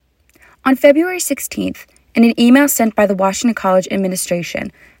On February 16th, in an email sent by the Washington College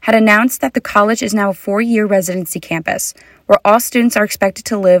administration, had announced that the college is now a 4-year residency campus, where all students are expected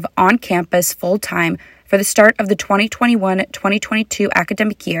to live on campus full-time for the start of the 2021-2022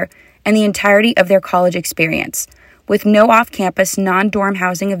 academic year and the entirety of their college experience, with no off-campus, non-dorm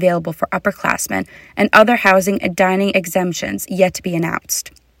housing available for upperclassmen and other housing and dining exemptions yet to be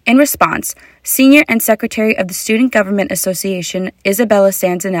announced. In response, Senior and Secretary of the Student Government Association Isabella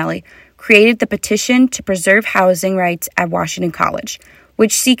Sansanelli created the petition to preserve housing rights at Washington College,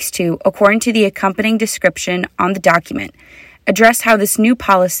 which seeks to, according to the accompanying description on the document, address how this new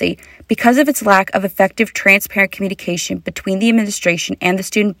policy, because of its lack of effective, transparent communication between the administration and the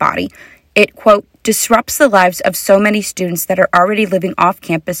student body, it, quote, disrupts the lives of so many students that are already living off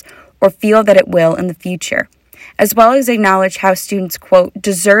campus or feel that it will in the future, as well as acknowledge how students, quote,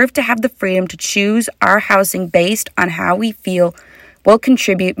 deserve to have the freedom to choose our housing based on how we feel will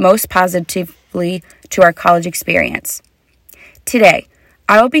contribute most positively to our college experience. Today,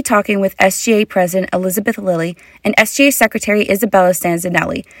 I will be talking with SGA President Elizabeth Lilly and SGA Secretary Isabella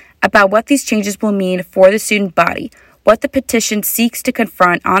Sansanelli about what these changes will mean for the student body, what the petition seeks to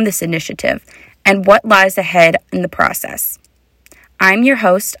confront on this initiative, and what lies ahead in the process. I'm your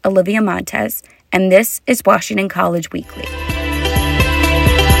host, Olivia Montez, and this is Washington College Weekly.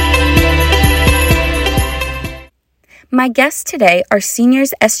 My guests today are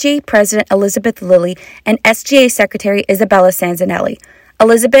Seniors SGA President Elizabeth Lilly and SGA Secretary Isabella Sansanelli.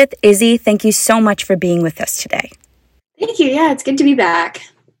 Elizabeth, Izzy, thank you so much for being with us today. Thank you. Yeah, it's good to be back.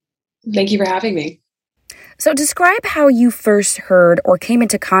 Thank you for having me. So describe how you first heard or came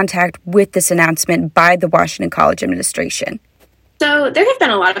into contact with this announcement by the Washington College administration. So there have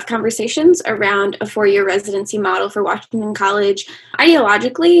been a lot of conversations around a 4-year residency model for Washington College.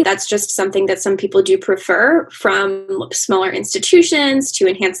 Ideologically, that's just something that some people do prefer from smaller institutions to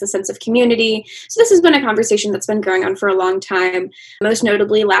enhance the sense of community. So this has been a conversation that's been going on for a long time. Most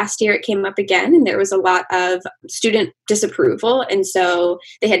notably, last year it came up again, and there was a lot of student disapproval. And so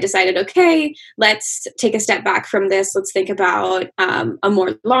they had decided, okay, let's take a step back from this. Let's think about a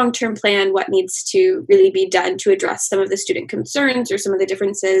more long-term plan, what needs to really be done to address some of the student concerns or some of the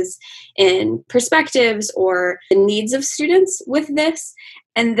differences in perspectives or the needs of students with this.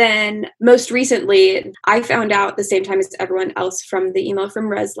 And then most recently, I found out the same time as everyone else from the email from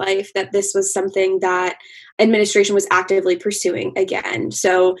Res Life that this was something that administration was actively pursuing again.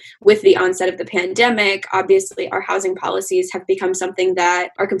 So with the onset of the pandemic, obviously our housing policies have become something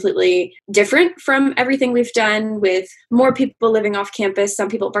that are completely different from everything we've done, with more people living off campus, some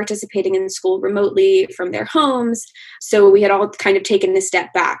people participating in school remotely from their homes. So we had all kind of taken a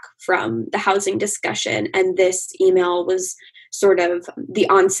step back from the housing discussion, and this email was sort of the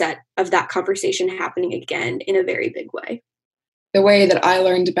onset of that conversation happening again in a very big way. The way that I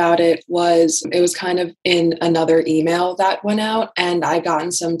learned about it was kind of in another email that went out, and I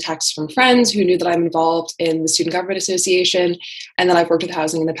gotten some texts from friends who knew that I'm involved in the Student Government Association and that I've worked with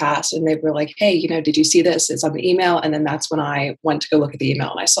housing in the past, and they were like, hey, did you see this? It's on the email. And then that's when I went to go look at the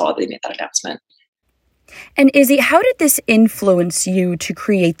email and I saw they made that announcement. And Izzy, how did this influence you to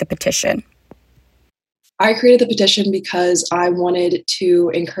create the petition? I created the petition because I wanted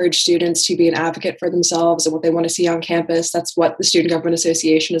to encourage students to be an advocate for themselves and what they want to see on campus. That's what the Student Government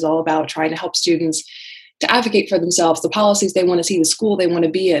Association is all about, trying to help students to advocate for themselves, the policies they want to see, the school they want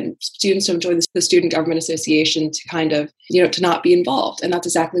to be in. Students don't join the Student Government Association to kind of, to not be involved. And that's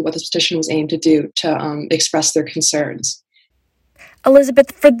exactly what this petition was aimed to do, to express their concerns.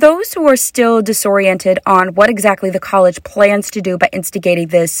 Elizabeth, for those who are still disoriented on what exactly the college plans to do by instigating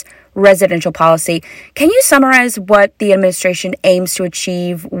this residential policy, can you summarize what the administration aims to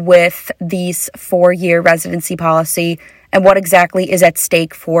achieve with these 4-year residency policy and what exactly is at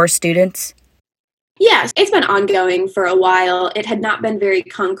stake for students? Yes, it's been ongoing for a while. It had not been very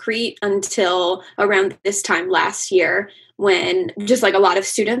concrete until around this time last year, when just like a lot of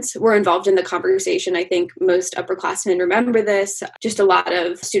students were involved in the conversation. I think most upperclassmen remember this, just a lot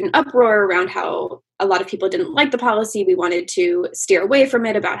of student uproar around how a lot of people didn't like the policy. We wanted to steer away from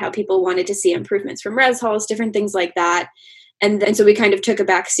it, about how people wanted to see improvements from res halls, different things like that. And so we kind of took a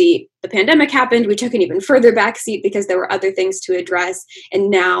backseat. The pandemic happened. We took an even further backseat because there were other things to address. And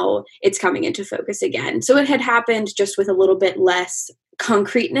now it's coming into focus again. So it had happened just with a little bit less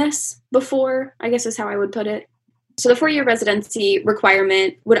concreteness before, I guess is how I would put it. So the 4-year residency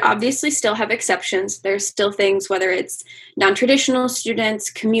requirement would obviously still have exceptions. There's still things, whether it's non-traditional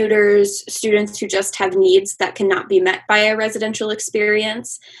students, commuters, students who just have needs that cannot be met by a residential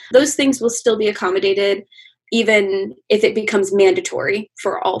experience. Those things will still be accommodated, even if it becomes mandatory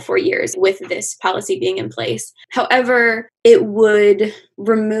for all 4 years with this policy being in place. However, it would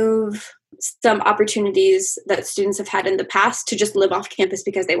remove some opportunities that students have had in the past to just live off campus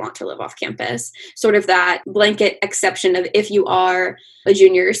because they want to live off campus. Sort of that blanket exception of if you are a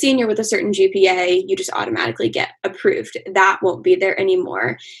junior or senior with a certain GPA, you just automatically get approved. That won't be there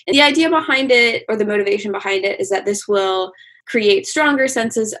anymore. And the idea behind it, or the motivation behind it, is that this will create stronger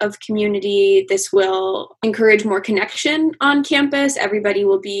senses of community. This will encourage more connection on campus. Everybody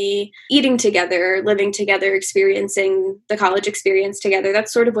will be eating together, living together, experiencing the college experience together.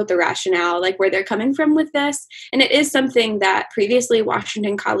 That's sort of what the rationale, like where they're coming from with this. And it is something that previously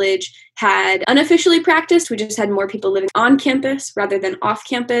Washington College had unofficially practiced. We just had more people living on campus rather than off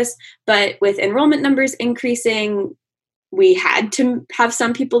campus. But with enrollment numbers increasing, we had to have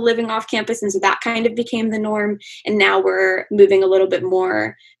some people living off campus, and so that kind of became the norm. And now we're moving a little bit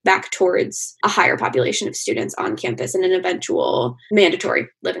more back towards a higher population of students on campus and an eventual mandatory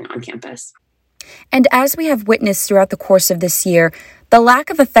living on campus. And as we have witnessed throughout the course of this year, the lack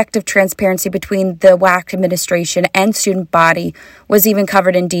of effective transparency between the WAC administration and student body was even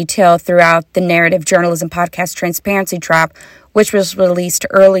covered in detail throughout the narrative journalism podcast Transparency Trap, which was released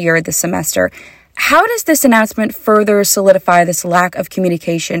earlier this semester. How does this announcement further solidify this lack of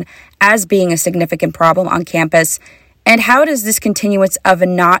communication as being a significant problem on campus? And how does this continuance of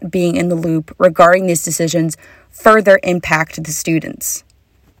not being in the loop regarding these decisions further impact the students?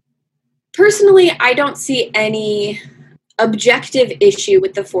 Personally, I don't see any objective issue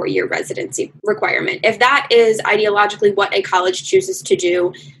with the 4-year residency requirement. If that is ideologically what a college chooses to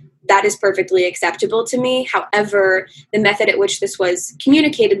do, that is perfectly acceptable to me. However, the method at which this was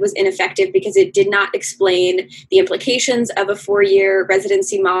communicated was ineffective because it did not explain the implications of a 4-year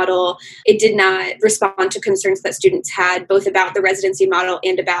residency model. It did not respond to concerns that students had, both about the residency model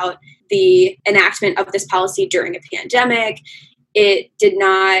and about the enactment of this policy during a pandemic. It did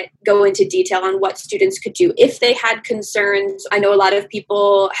not go into detail on what students could do if they had concerns. I know a lot of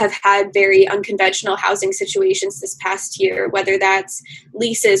people have had very unconventional housing situations this past year, whether that's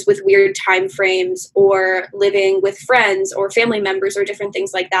leases with weird time frames or living with friends or family members or different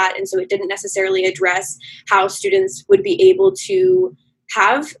things like that. And so it didn't necessarily address how students would be able to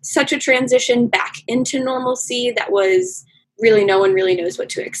have such a transition back into normalcy that was really, no one really knows what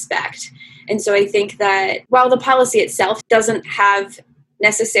to expect. And so I think that while the policy itself doesn't have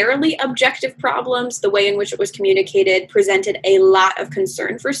necessarily objective problems, the way in which it was communicated presented a lot of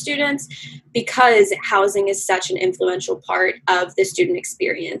concern for students because housing is such an influential part of the student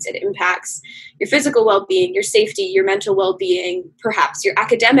experience. It impacts your physical well-being, your safety, your mental well-being, perhaps your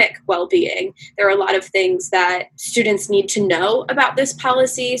academic well-being. There are a lot of things that students need to know about this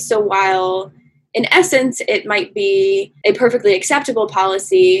policy. So while in essence, it might be a perfectly acceptable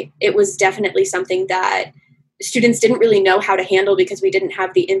policy, it was definitely something that students didn't really know how to handle because we didn't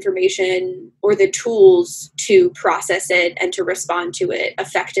have the information or the tools to process it and to respond to it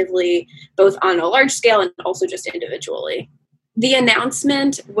effectively, both on a large scale and also just individually. The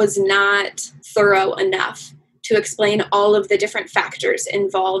announcement was not thorough enough to explain all of the different factors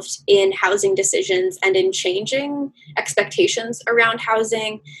involved in housing decisions and in changing expectations around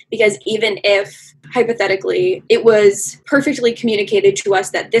housing, because even if, hypothetically, it was perfectly communicated to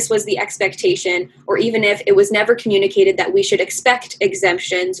us that this was the expectation, or even if it was never communicated that we should expect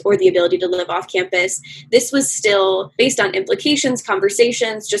exemptions or the ability to live off campus, this was still based on implications,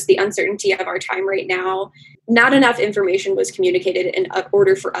 conversations, just the uncertainty of our time right now. Not enough information was communicated in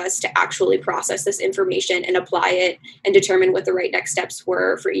order for us to actually process this information and apply it and determine what the right next steps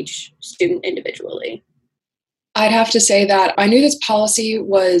were for each student individually. I'd have to say that I knew this policy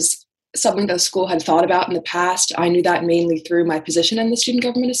was something that the school had thought about in the past. I knew that mainly through my position in the Student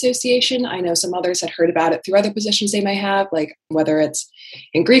Government Association. I know some others had heard about it through other positions they may have, like whether it's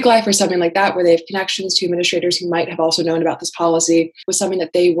in Greek life or something like that, where they have connections to administrators who might have also known about this policy. It was something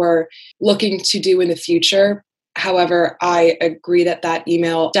that they were looking to do in the future. However, I agree that that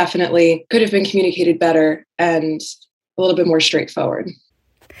email definitely could have been communicated better and a little bit more straightforward.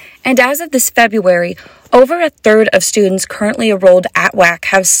 And as of this February, over a third of students currently enrolled at WAC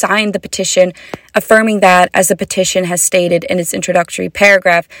have signed the petition, affirming that, as the petition has stated in its introductory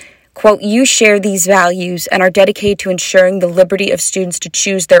paragraph, quote, "You share these values and are dedicated to ensuring the liberty of students to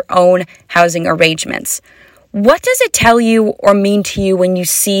choose their own housing arrangements." What does it tell you or mean to you when you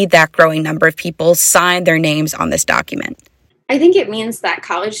see that growing number of people sign their names on this document? I think it means that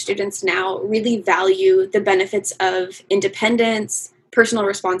college students now really value the benefits of independence, personal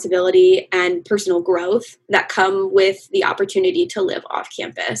responsibility, and personal growth that come with the opportunity to live off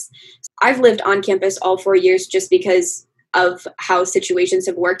campus. I've lived on campus all 4 years just because of how situations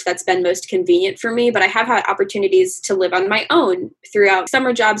have worked that's been most convenient for me, but I have had opportunities to live on my own throughout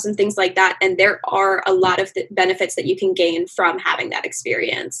summer jobs and things like that. And there are a lot of benefits that you can gain from having that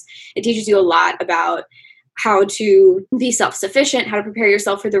experience. It teaches you a lot about how to be self-sufficient, how to prepare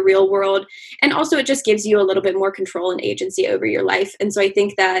yourself for the real world. And also it just gives you a little bit more control and agency over your life. And so I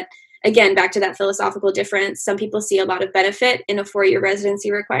think that, again, back to that philosophical difference, some people see a lot of benefit in a 4-year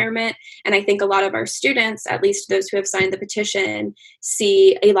residency requirement. And I think a lot of our students, at least those who have signed the petition,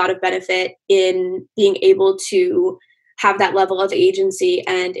 see a lot of benefit in being able to have that level of agency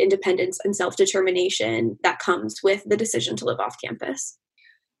and independence and self-determination that comes with the decision to live off campus.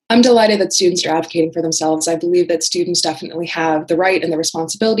 I'm delighted that students are advocating for themselves. I believe that students definitely have the right and the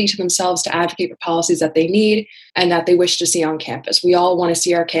responsibility to themselves to advocate for policies that they need and that they wish to see on campus. We all want to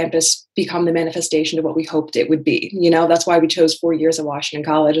see our campus become the manifestation of what we hoped it would be. You know, that's why we chose 4 years at Washington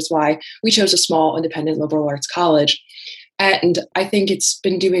College. It's why we chose a small, independent liberal arts college. And I think it's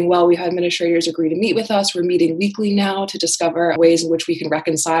been doing well. We've had administrators agree to meet with us. We're meeting weekly now to discover ways in which we can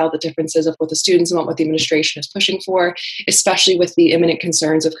reconcile the differences of what the students want, what the administration is pushing for, especially with the imminent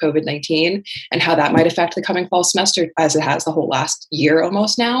concerns of COVID-19 and how that might affect the coming fall semester, as it has the whole last year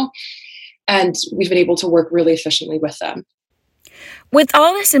almost now. And we've been able to work really efficiently with them. With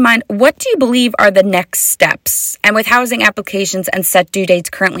all this in mind, what do you believe are the next steps? And with housing applications and set due dates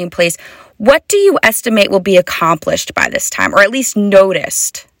currently in place, what do you estimate will be accomplished by this time, or at least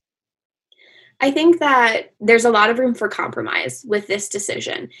noticed? I think that there's a lot of room for compromise with this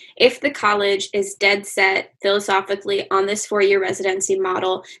decision. If the college is dead set philosophically on this 4-year residency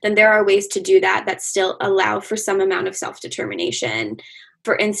model, then there are ways to do that still allow for some amount of self-determination.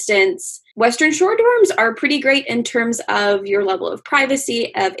 For instance, Western Shore dorms are pretty great in terms of your level of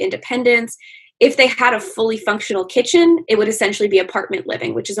privacy, of independence. If they had a fully functional kitchen, it would essentially be apartment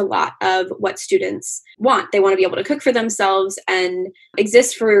living, which is a lot of what students want. They want to be able to cook for themselves and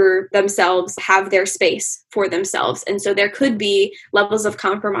exist for themselves, have their space for themselves. And so there could be levels of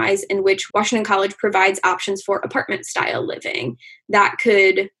compromise in which Washington College provides options for apartment style living that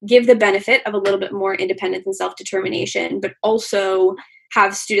could give the benefit of a little bit more independence and self-determination, but also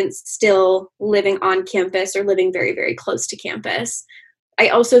have students still living on campus or living very, very close to campus. I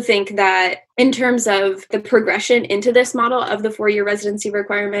also think that in terms of the progression into this model of the 4-year residency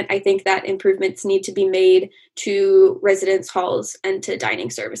requirement, I think that improvements need to be made to residence halls and to dining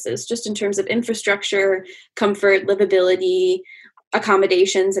services, just in terms of infrastructure, comfort, livability,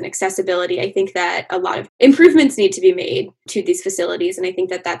 accommodations, and accessibility. I think that a lot of improvements need to be made to these facilities, and I think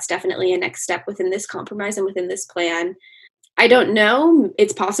that that's definitely a next step within this compromise and within this plan. I don't know.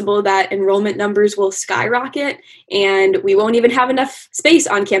 It's possible that enrollment numbers will skyrocket and we won't even have enough space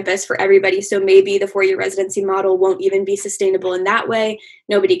on campus for everybody. So maybe the 4-year residency model won't even be sustainable in that way.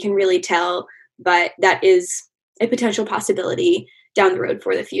 Nobody can really tell, but that is a potential possibility down the road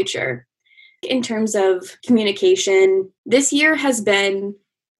for the future. In terms of communication, this year has been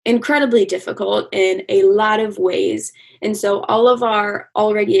incredibly difficult in a lot of ways. And so all of our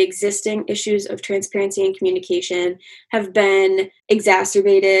already existing issues of transparency and communication have been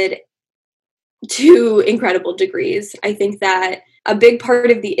exacerbated to incredible degrees. I think that a big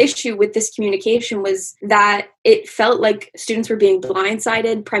part of the issue with this communication was that it felt like students were being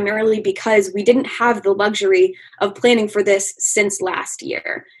blindsided primarily because we didn't have the luxury of planning for this since last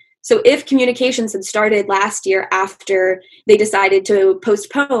year. So if communications had started last year after they decided to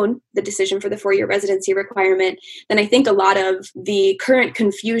postpone the decision for the 4-year residency requirement, then I think a lot of the current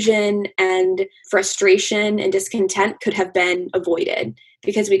confusion and frustration and discontent could have been avoided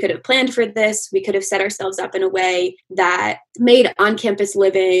because we could have planned for this. We could have set ourselves up in a way that made on-campus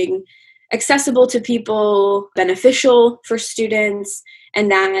living accessible to people, beneficial for students, and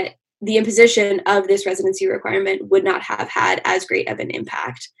that the imposition of this residency requirement would not have had as great of an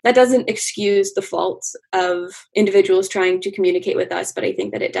impact. That doesn't excuse the faults of individuals trying to communicate with us, but I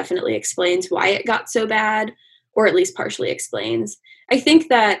think that it definitely explains why it got so bad, or at least partially explains. I think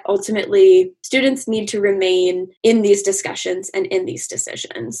that ultimately students need to remain in these discussions and in these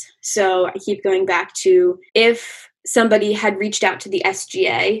decisions. So I keep going back to if somebody had reached out to the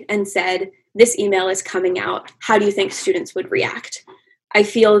SGA and said, this email is coming out, how do you think students would react? I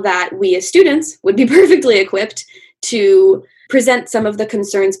feel that we as students would be perfectly equipped to present some of the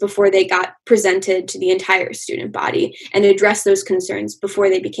concerns before they got presented to the entire student body and address those concerns before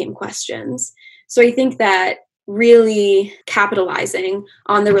they became questions. So I think that really capitalizing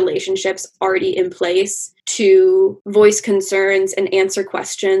on the relationships already in place to voice concerns and answer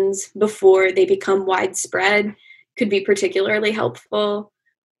questions before they become widespread could be particularly helpful.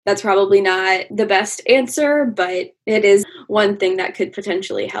 That's probably not the best answer, but it is one thing that could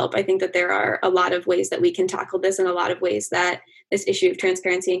potentially help. I think that there are a lot of ways that we can tackle this and a lot of ways that this issue of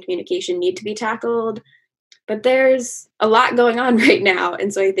transparency and communication need to be tackled. But there's a lot going on right now.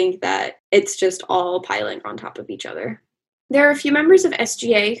 And so I think that it's just all piling on top of each other. There are a few members of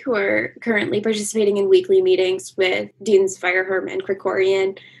SGA who are currently participating in weekly meetings with Deans Fireherm and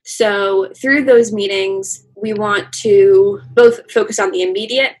Krikorian. So through those meetings, we want to both focus on the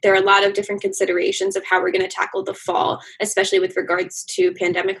immediate. There are a lot of different considerations of how we're going to tackle the fall, especially with regards to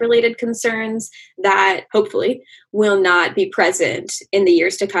pandemic-related concerns that hopefully will not be present in the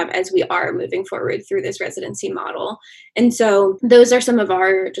years to come as we are moving forward through this residency model. And so those are some of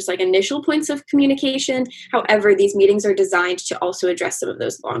our just like initial points of communication. However, these meetings are designed to also address some of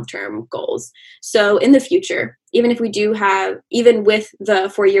those long-term goals. So in the future, even if we do have, even with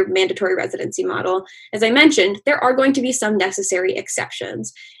the 4-year mandatory residency model, as I mentioned, there are going to be some necessary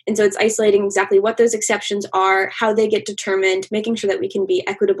exceptions. And so it's isolating exactly what those exceptions are, how they get determined, making sure that we can be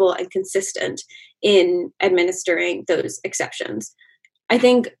equitable and consistent in administering those exceptions. I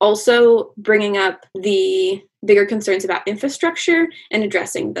think also bringing up the bigger concerns about infrastructure and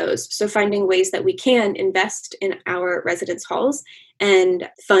addressing those. So finding ways that we can invest in our residence halls and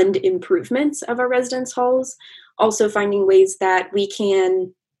fund improvements of our residence halls. Also finding ways that we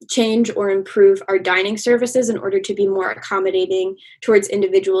can change or improve our dining services in order to be more accommodating towards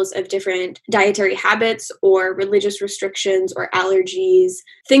individuals of different dietary habits or religious restrictions or allergies,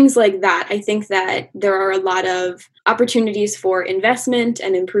 things like that. I think that there are a lot of opportunities for investment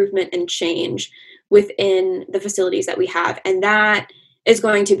and improvement and change within the facilities that we have. And that is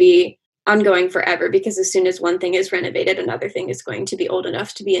going to be ongoing forever, because as soon as one thing is renovated, another thing is going to be old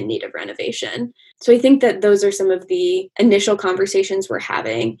enough to be in need of renovation. So I think that those are some of the initial conversations we're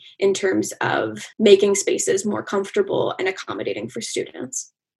having in terms of making spaces more comfortable and accommodating for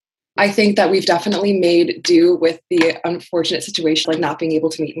students. I think that we've definitely made do with the unfortunate situation, like not being able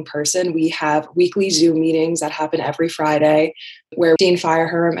to meet in person. We have weekly Zoom meetings that happen every Friday where Dean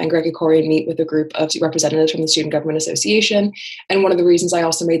Fireherm and Greg Krikorian meet with a group of representatives from the Student Government Association. And one of the reasons I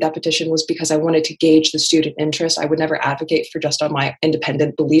also made that petition was because I wanted to gauge the student interest. I would never advocate for just on my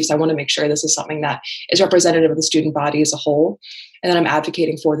independent beliefs. I want to make sure this is something that is representative of the student body as a whole, and that I'm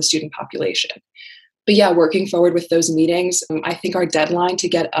advocating for the student population. But yeah, working forward with those meetings, I think our deadline to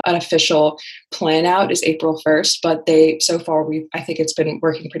get an official plan out is April 1st, but I think it's been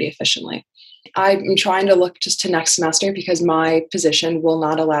working pretty efficiently. I'm trying to look just to next semester because my position will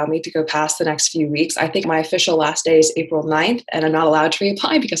not allow me to go past the next few weeks. I think my official last day is April 9th, and I'm not allowed to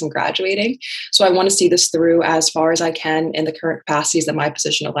reapply because I'm graduating. So I want to see this through as far as I can in the current capacities that my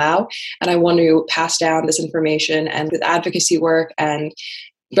position allow. And I want to pass down this information and with advocacy work and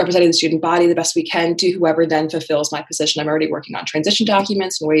representing the student body the best we can to whoever then fulfills my position. I'm already working on transition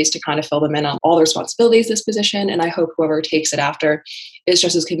documents and ways to kind of fill them in on all the responsibilities of this position. And I hope whoever takes it after is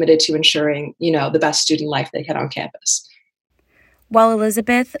just as committed to ensuring, the best student life they can on campus. Well,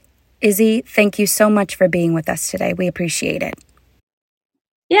 Elizabeth, Izzy, thank you so much for being with us today. We appreciate it.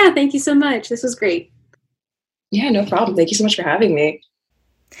 Yeah, thank you so much. This was great. Yeah, no problem. Thank you so much for having me.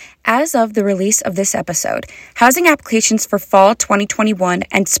 As of the release of this episode, housing applications for fall 2021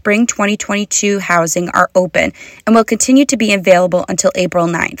 and spring 2022 housing are open and will continue to be available until April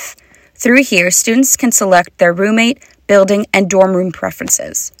 9th. Through here, students can select their roommate, building, and dorm room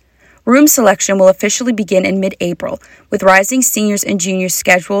preferences. Room selection will officially begin in mid-April, with rising seniors and juniors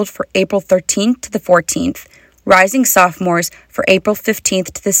scheduled for April 13th to the 14th, rising sophomores for April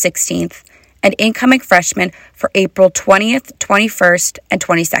 15th to the 16th, and incoming freshmen for April 20th, 21st, and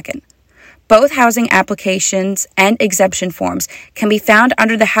 22nd. Both housing applications and exemption forms can be found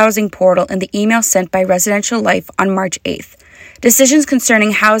under the housing portal in the email sent by Residential Life on March 8th. Decisions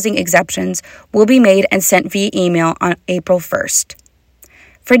concerning housing exemptions will be made and sent via email on April 1st.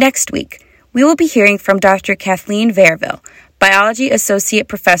 For next week, we will be hearing from Dr. Kathleen Verville, Biology Associate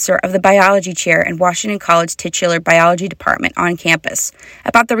Professor of the Biology Chair in Washington College Titular Biology Department on campus,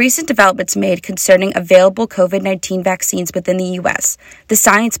 about the recent developments made concerning available COVID-19 vaccines within the U.S., the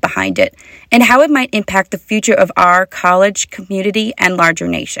science behind it, and how it might impact the future of our college, community, and larger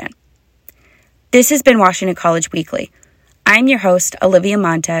nation. This has been Washington College Weekly. I'm your host, Olivia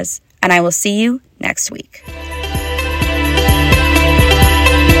Montez, and I will see you next week.